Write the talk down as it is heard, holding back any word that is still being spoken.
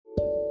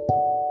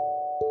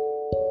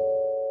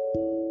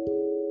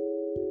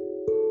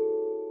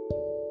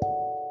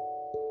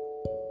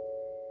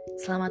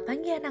Selamat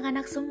pagi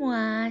anak-anak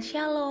semua,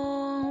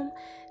 Shalom.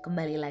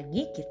 Kembali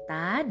lagi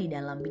kita di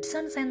dalam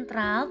Bidston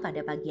Sentral pada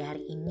pagi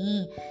hari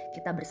ini.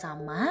 Kita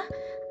bersama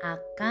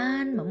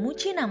akan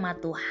memuji nama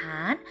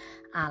Tuhan,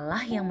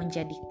 Allah yang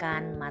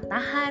menjadikan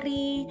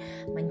matahari,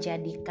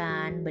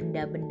 menjadikan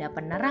benda-benda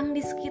penerang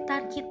di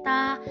sekitar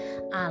kita,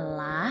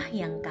 Allah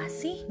yang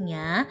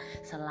kasih-Nya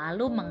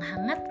selalu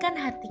menghangatkan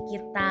hati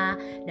kita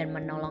dan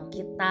menolong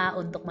kita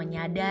untuk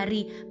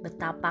menyadari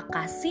betapa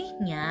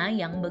kasih-Nya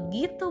yang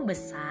begitu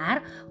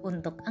besar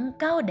untuk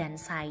engkau dan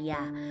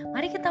saya.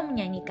 Mari kita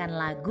menyanyikan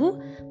lagu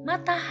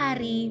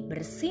Matahari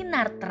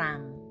Bersinar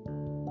Terang.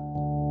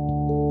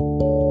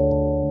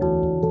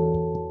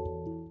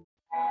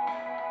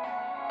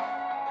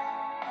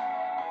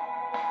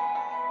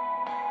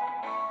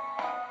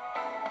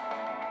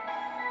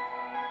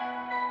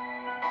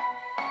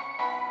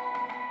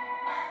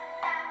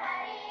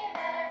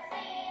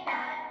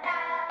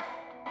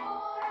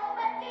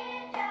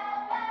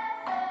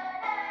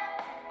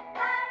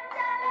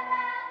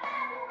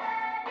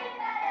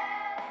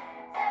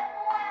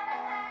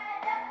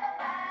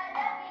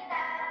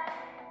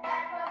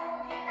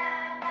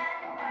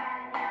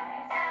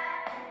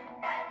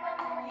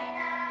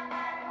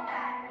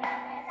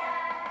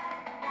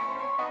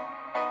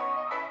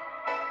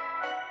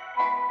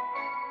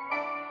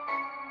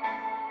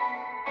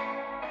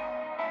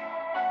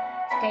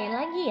 Sekali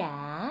lagi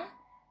ya.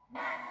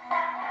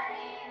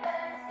 Matahari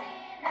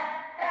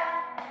bersinar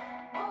terang,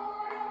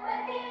 burung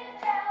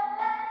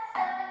berkicaulah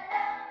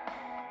senang,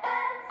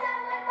 bangsa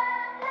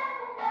berbanglah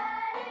bunga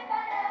di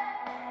padang,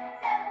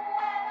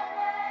 semua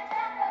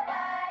mengajak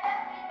kepada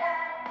kita,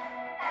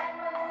 kan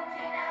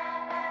memuji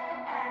nama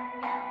Tuhan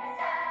yang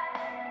Esa,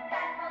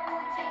 kan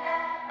memuji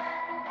nama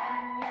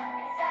Tuhan yang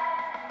Esa.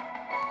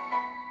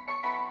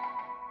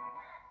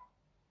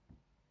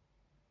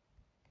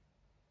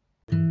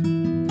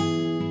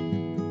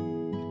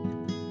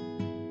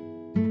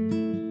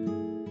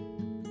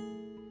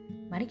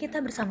 Mari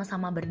kita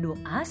bersama-sama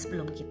berdoa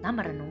sebelum kita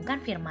merenungkan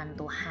firman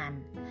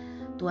Tuhan.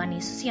 Tuhan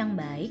Yesus yang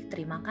baik,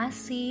 terima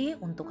kasih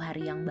untuk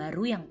hari yang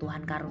baru yang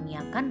Tuhan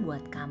karuniakan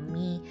buat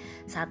kami.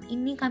 Saat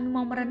ini kami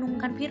mau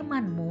merenungkan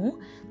firman-Mu,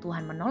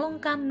 Tuhan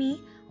menolong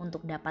kami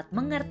untuk dapat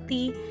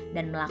mengerti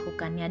dan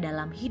melakukannya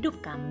dalam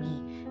hidup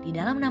kami. Di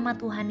dalam nama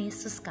Tuhan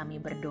Yesus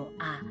kami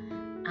berdoa.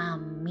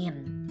 Amin.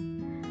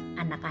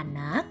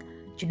 Anak-anak,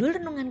 judul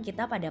renungan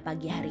kita pada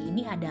pagi hari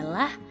ini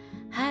adalah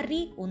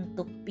Hari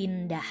untuk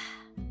Pindah.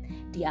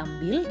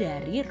 Diambil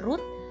dari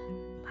Rut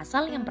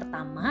pasal yang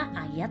pertama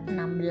ayat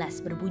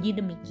 16 berbunyi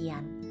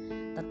demikian.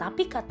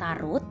 Tetapi kata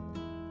Rut,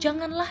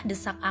 janganlah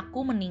desak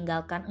aku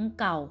meninggalkan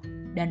engkau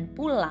dan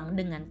pulang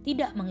dengan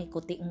tidak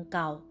mengikuti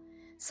engkau.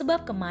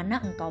 Sebab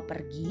kemana engkau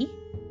pergi,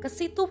 ke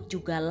situ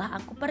jugalah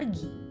aku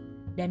pergi.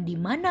 Dan di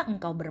mana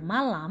engkau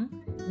bermalam,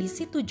 di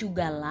situ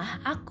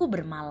jugalah aku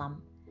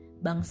bermalam.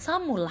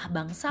 Bangsamulah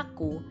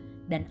bangsaku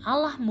dan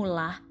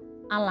Allahmulah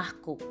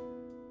Allahku.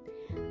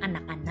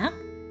 Anak-anak,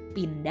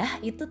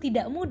 pindah itu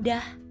tidak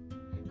mudah.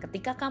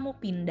 Ketika kamu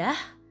pindah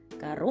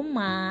ke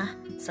rumah,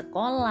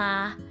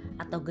 sekolah,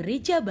 atau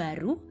gereja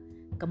baru,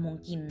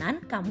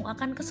 kemungkinan kamu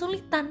akan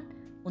kesulitan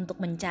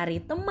untuk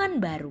mencari teman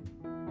baru.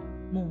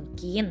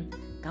 Mungkin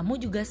kamu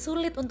juga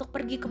sulit untuk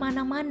pergi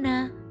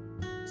kemana-mana.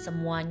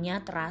 Semuanya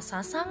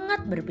terasa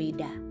sangat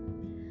berbeda.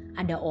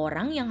 Ada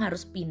orang yang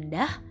harus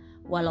pindah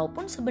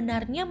walaupun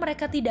sebenarnya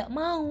mereka tidak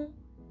mau.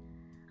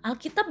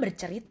 Alkitab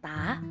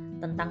bercerita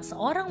tentang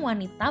seorang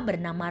wanita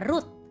bernama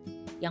Rut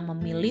yang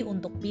memilih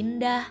untuk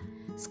pindah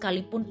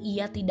sekalipun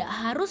ia tidak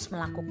harus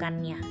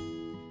melakukannya.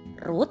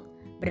 Rut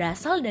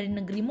berasal dari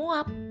negeri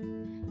Moab.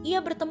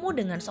 Ia bertemu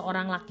dengan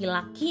seorang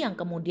laki-laki yang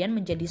kemudian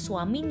menjadi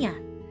suaminya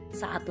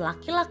saat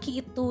laki-laki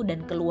itu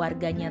dan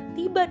keluarganya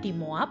tiba di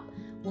Moab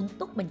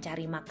untuk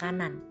mencari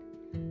makanan.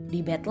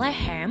 Di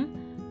Bethlehem,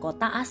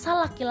 kota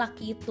asal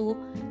laki-laki itu,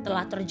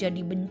 telah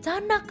terjadi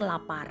bencana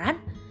kelaparan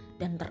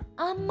dan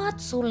teramat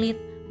sulit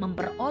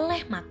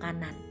memperoleh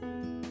makanan.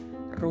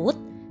 Rut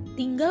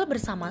tinggal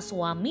bersama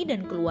suami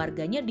dan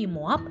keluarganya di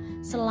Moab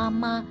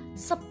selama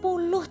 10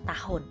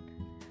 tahun.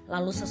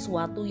 Lalu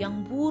sesuatu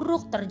yang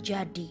buruk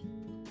terjadi.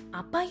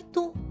 Apa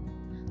itu?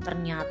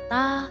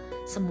 Ternyata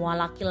semua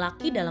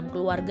laki-laki dalam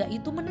keluarga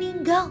itu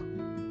meninggal.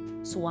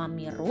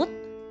 Suami Rut,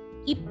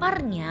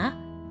 iparnya,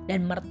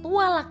 dan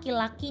mertua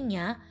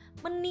laki-lakinya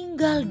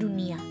meninggal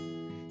dunia.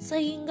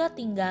 Sehingga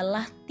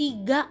tinggallah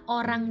 3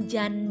 orang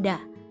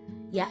janda,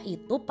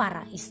 yaitu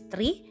para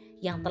istri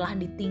yang telah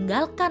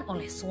ditinggalkan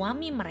oleh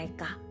suami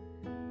mereka.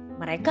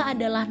 Mereka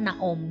adalah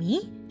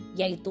Naomi,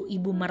 yaitu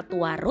ibu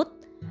mertua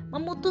Rut,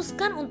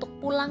 memutuskan untuk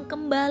pulang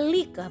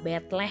kembali ke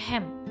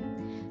Bethlehem.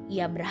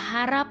 Ia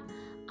berharap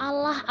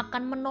Allah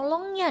akan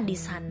menolongnya di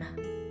sana.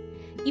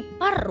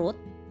 Ipar Rut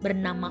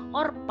bernama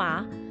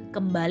Orpa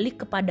kembali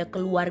kepada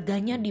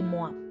keluarganya di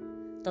Moab,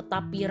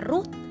 tetapi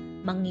Rut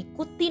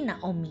mengikuti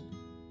Naomi.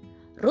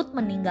 Rut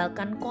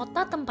meninggalkan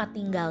kota tempat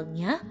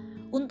tinggalnya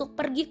untuk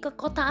pergi ke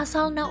kota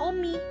asal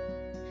Naomi.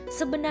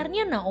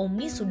 Sebenarnya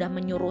Naomi sudah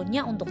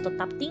menyuruhnya untuk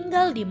tetap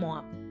tinggal di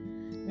Moab.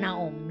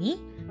 Naomi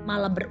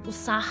malah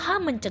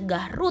berusaha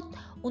mencegah Ruth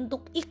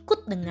untuk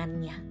ikut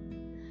dengannya.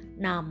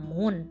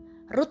 Namun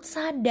Ruth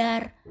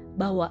sadar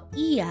bahwa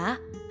ia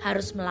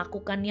harus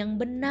melakukan yang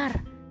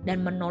benar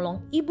dan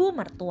menolong ibu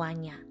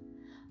mertuanya.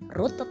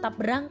 Ruth tetap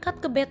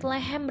berangkat ke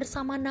Bethlehem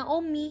bersama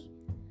Naomi.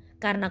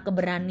 Karena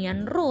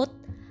keberanian Ruth,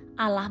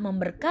 Allah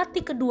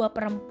memberkati kedua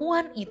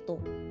perempuan itu.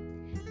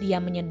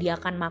 Dia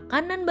menyediakan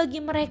makanan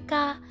bagi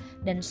mereka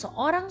dan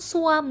seorang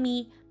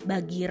suami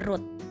bagi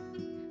Ruth.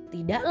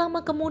 Tidak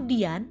lama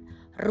kemudian,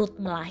 Ruth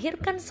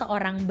melahirkan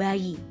seorang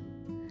bayi.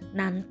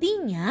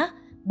 Nantinya,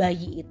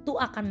 bayi itu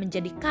akan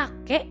menjadi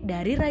kakek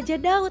dari Raja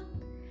Daud.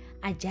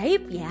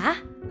 Ajaib ya.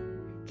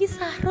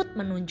 Kisah Ruth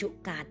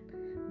menunjukkan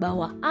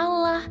bahwa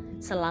Allah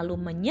selalu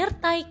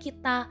menyertai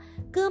kita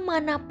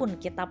kemanapun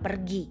kita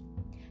pergi.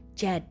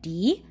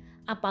 Jadi,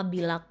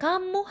 apabila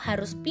kamu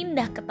harus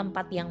pindah ke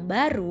tempat yang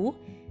baru,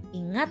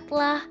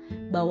 ingatlah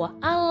bahwa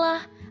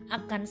Allah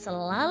akan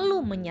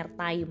selalu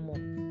menyertaimu.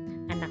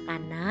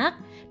 Anak-anak,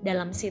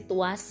 dalam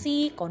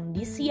situasi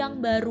kondisi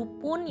yang baru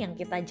pun yang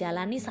kita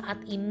jalani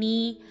saat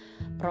ini,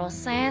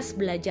 proses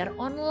belajar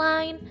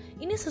online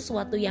ini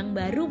sesuatu yang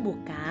baru,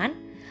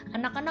 bukan?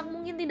 Anak-anak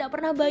mungkin tidak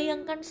pernah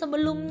bayangkan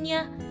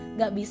sebelumnya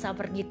gak bisa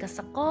pergi ke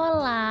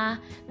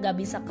sekolah, gak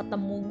bisa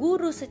ketemu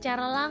guru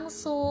secara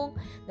langsung,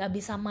 gak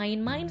bisa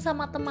main-main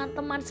sama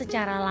teman-teman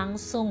secara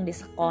langsung di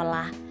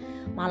sekolah.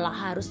 Malah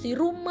harus di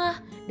rumah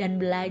dan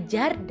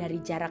belajar dari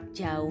jarak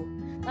jauh.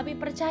 Tapi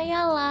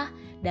percayalah,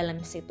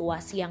 dalam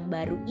situasi yang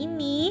baru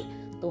ini,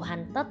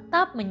 Tuhan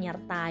tetap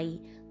menyertai,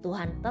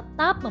 Tuhan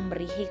tetap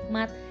memberi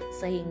hikmat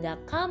sehingga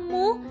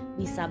kamu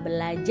bisa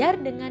belajar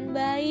dengan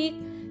baik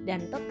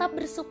dan tetap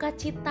bersuka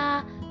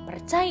cita.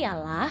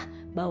 Percayalah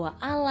bahwa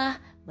Allah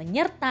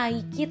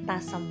menyertai kita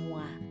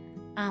semua.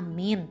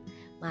 Amin.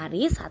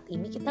 Mari saat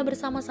ini kita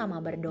bersama-sama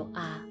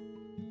berdoa.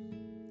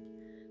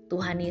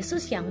 Tuhan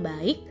Yesus yang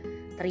baik,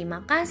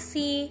 terima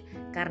kasih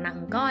karena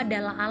Engkau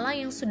adalah Allah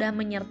yang sudah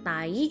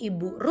menyertai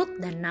Ibu Ruth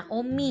dan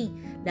Naomi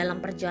dalam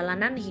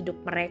perjalanan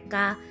hidup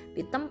mereka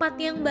di tempat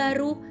yang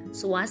baru,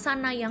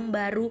 suasana yang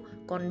baru,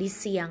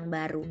 kondisi yang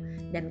baru.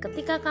 Dan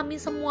ketika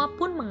kami semua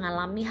pun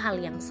mengalami hal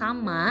yang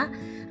sama,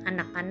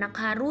 anak-anak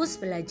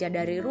harus belajar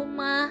dari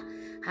rumah,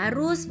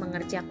 harus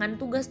mengerjakan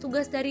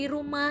tugas-tugas dari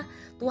rumah.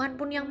 Tuhan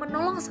pun yang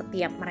menolong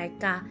setiap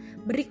mereka,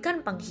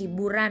 berikan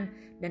penghiburan,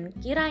 dan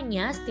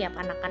kiranya setiap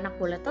anak-anak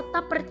boleh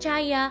tetap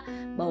percaya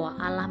bahwa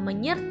Allah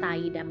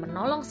menyertai dan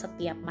menolong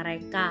setiap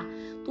mereka.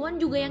 Tuhan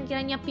juga yang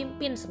kiranya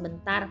pimpin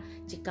sebentar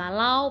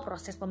jikalau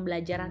proses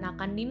pembelajaran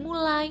akan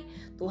dimulai.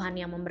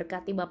 Tuhan yang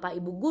memberkati Bapak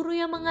Ibu guru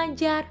yang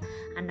mengajar,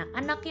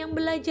 anak-anak yang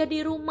belajar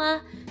di rumah,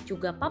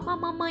 juga papa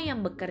mama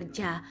yang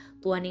bekerja.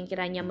 Tuhan yang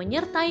kiranya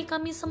menyertai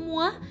kami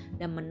semua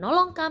dan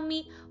menolong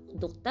kami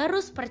untuk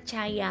terus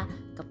percaya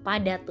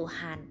kepada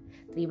Tuhan.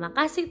 Terima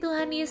kasih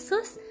Tuhan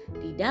Yesus,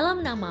 di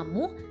dalam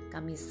nama-Mu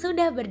kami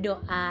sudah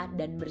berdoa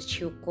dan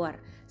bersyukur.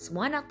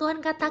 Semua anak Tuhan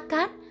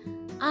katakan,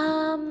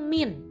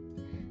 amin.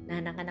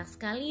 Nah anak-anak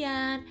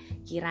sekalian,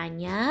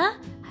 kiranya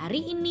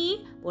hari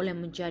ini boleh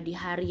menjadi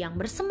hari yang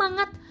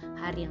bersemangat,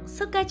 hari yang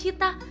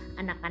sukacita,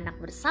 anak-anak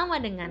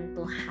bersama dengan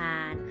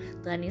Tuhan.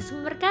 Tuhan Yesus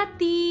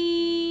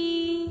memberkati.